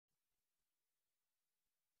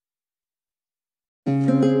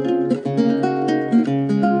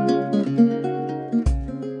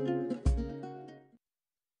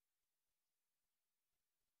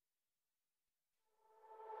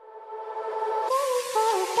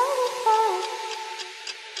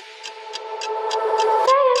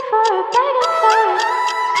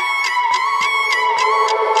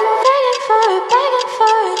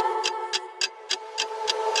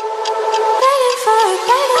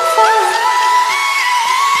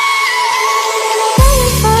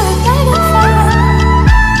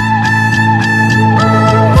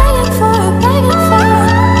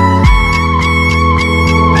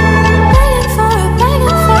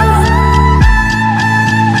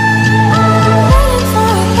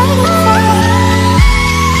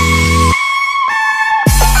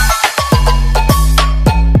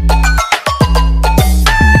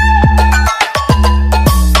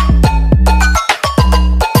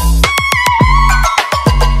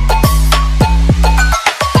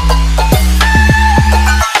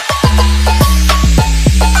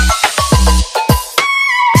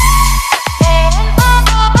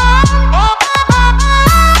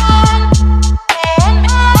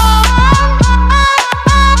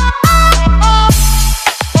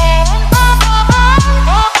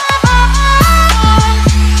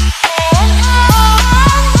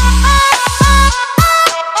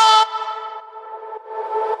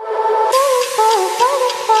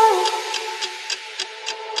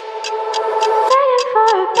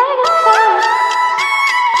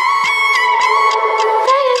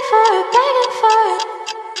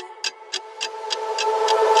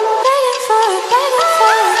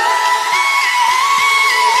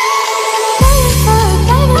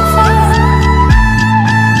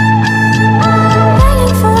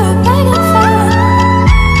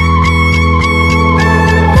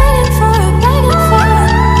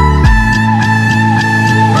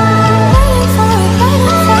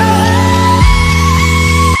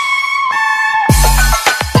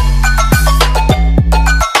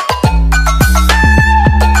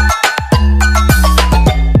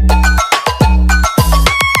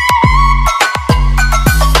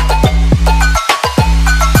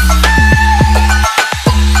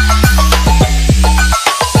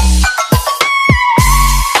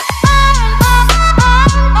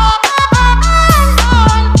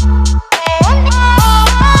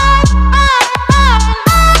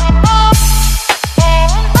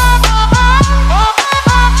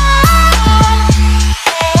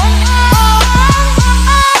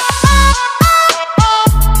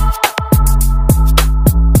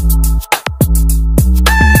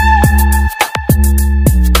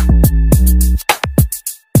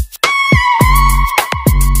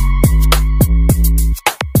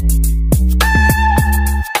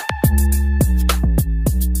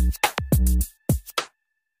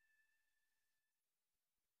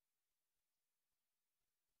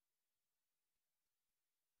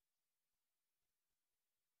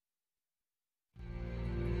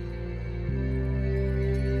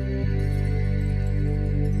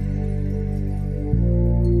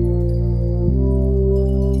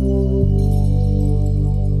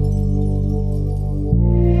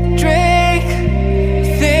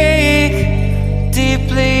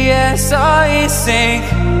sink.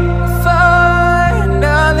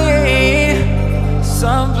 Finally,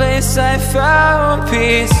 someplace I found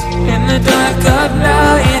peace. In the dark of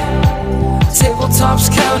night, tabletops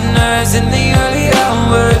counting hours in the early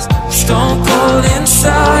hours. Stone cold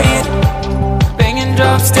inside, banging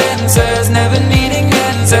drops, dancers, never needing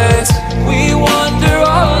answers. We wander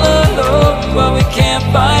all alone, but we can't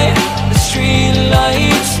find the street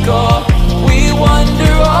lights go. We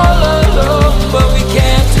wander all alone, but we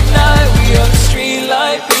can't deny we are the street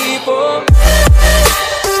light people.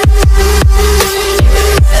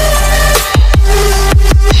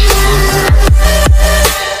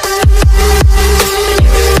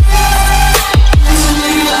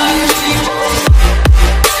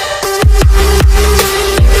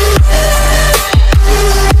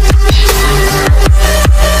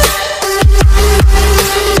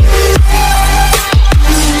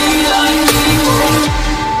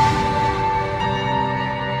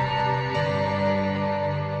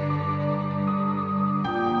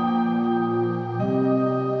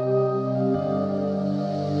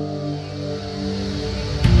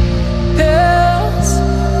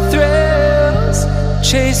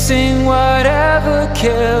 Chasing whatever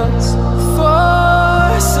kills.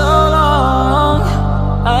 For so long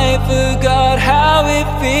I forgot how it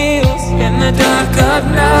feels. In the dark of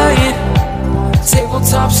night,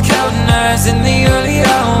 tabletops counting hours in the early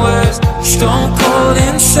hours. Stone cold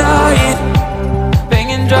inside,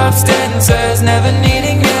 banging drops, dancers, never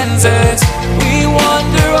needing answers. We want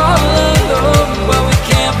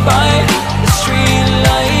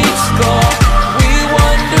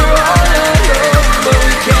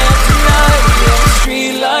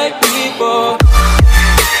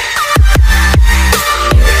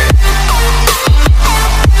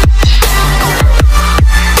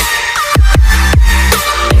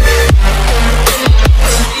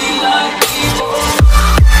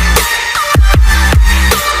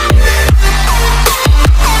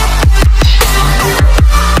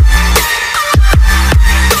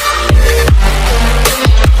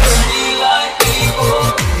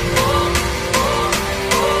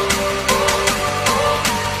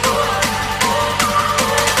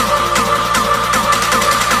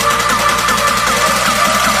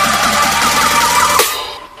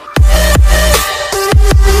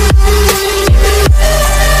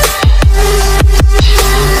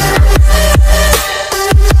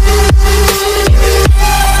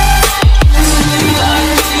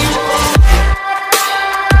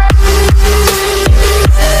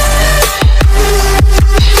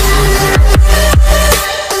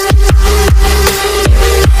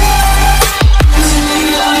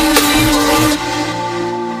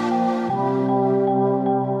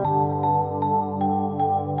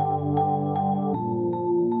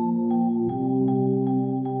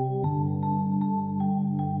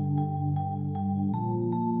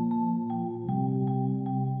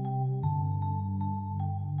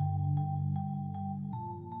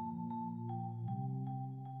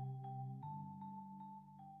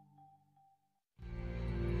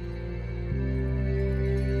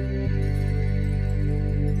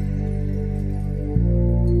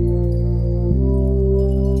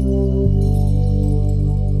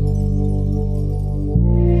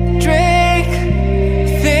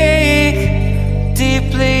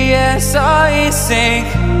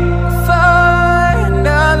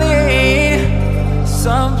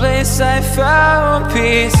Someplace I found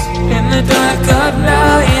peace in the dark of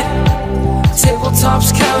night.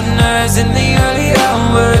 Tabletops counting hours in the early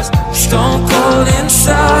hours. Stone cold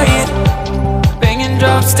inside, banging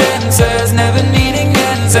drops, dancers, never needing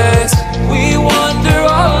answers. We wander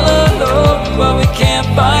all alone, but we can't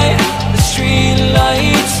find the street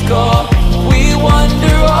lights go. We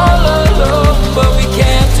wander all alone, but we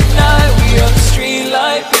can't deny we are the street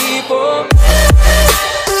light people.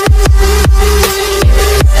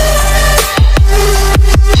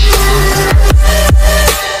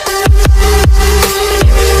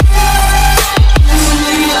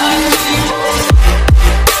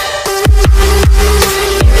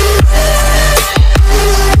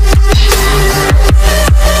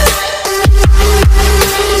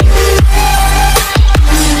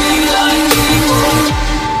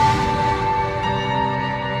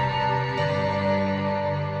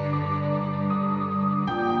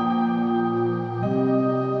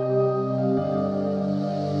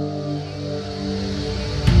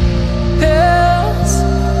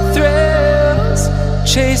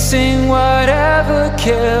 Chasing whatever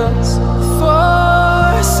kills.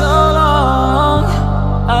 For so long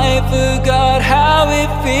I forgot how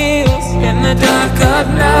it feels in the dark of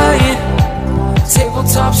night.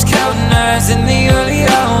 Tabletops counting hours in the early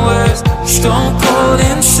hours. Stone cold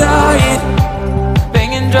inside,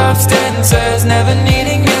 banging drops, dancers, never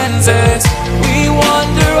needing answers. We